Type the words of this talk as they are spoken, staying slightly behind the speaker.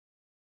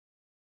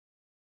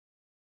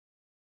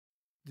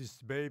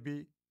This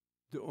baby,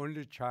 the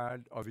only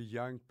child of a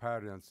young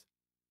parents,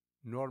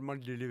 normal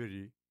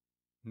delivery,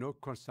 no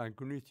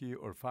consanguinity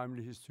or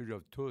family history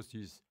of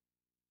ptosis,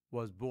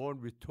 was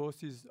born with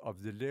ptosis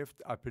of the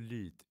left upper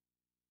lid.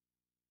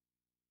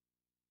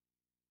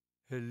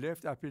 Her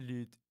left upper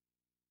lid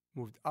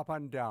moved up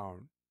and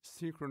down,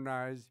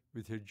 synchronized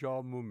with her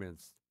jaw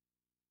movements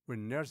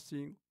when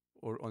nursing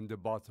or on the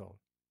bottle.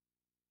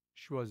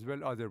 She was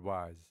well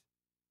otherwise.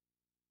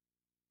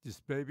 This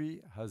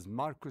baby has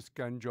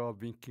Marcus-Gunn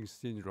winking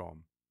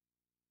syndrome.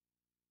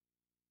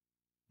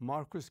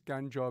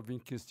 Marcus-Gunn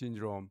winking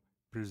syndrome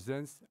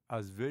presents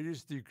as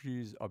various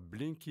degrees of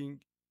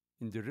blinking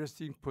in the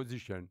resting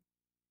position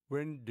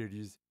when there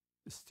is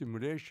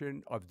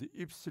stimulation of the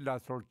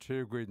ipsilateral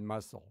trapezoid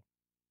muscle.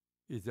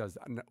 It has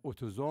an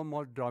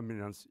autosomal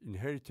dominance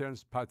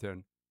inheritance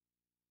pattern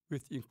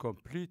with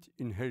incomplete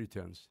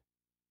inheritance.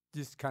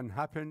 This can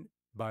happen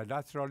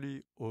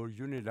bilaterally or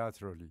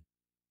unilaterally.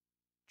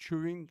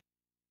 Chewing,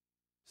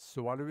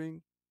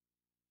 swallowing,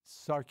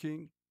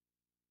 sucking,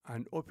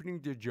 and opening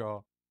the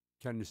jaw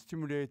can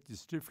stimulate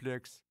this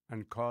reflex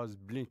and cause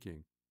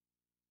blinking.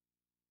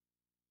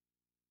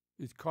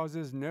 It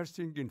causes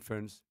nursing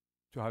infants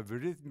to have a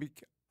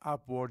rhythmic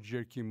upward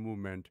jerking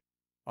movement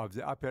of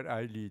the upper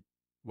eyelid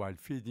while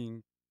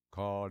feeding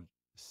called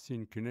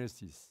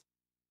synkinesis.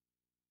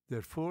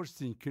 Therefore,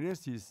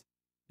 synkinesis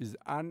is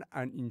an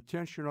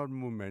unintentional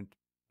movement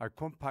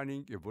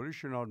accompanying a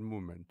volitional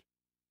movement.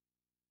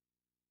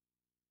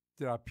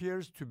 There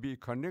appears to be a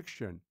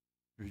connection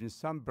between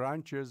some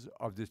branches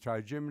of the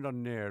trigeminal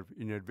nerve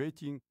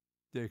innervating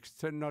the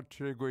external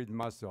trapezoid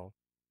muscle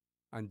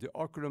and the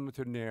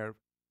oculomotor nerve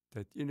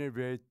that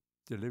innervates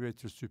the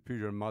levator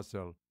superior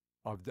muscle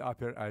of the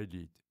upper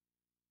eyelid.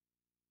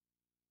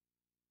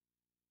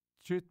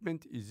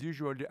 Treatment is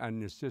usually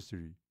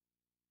unnecessary.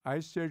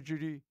 Eye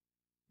surgery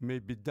may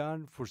be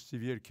done for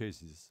severe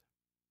cases.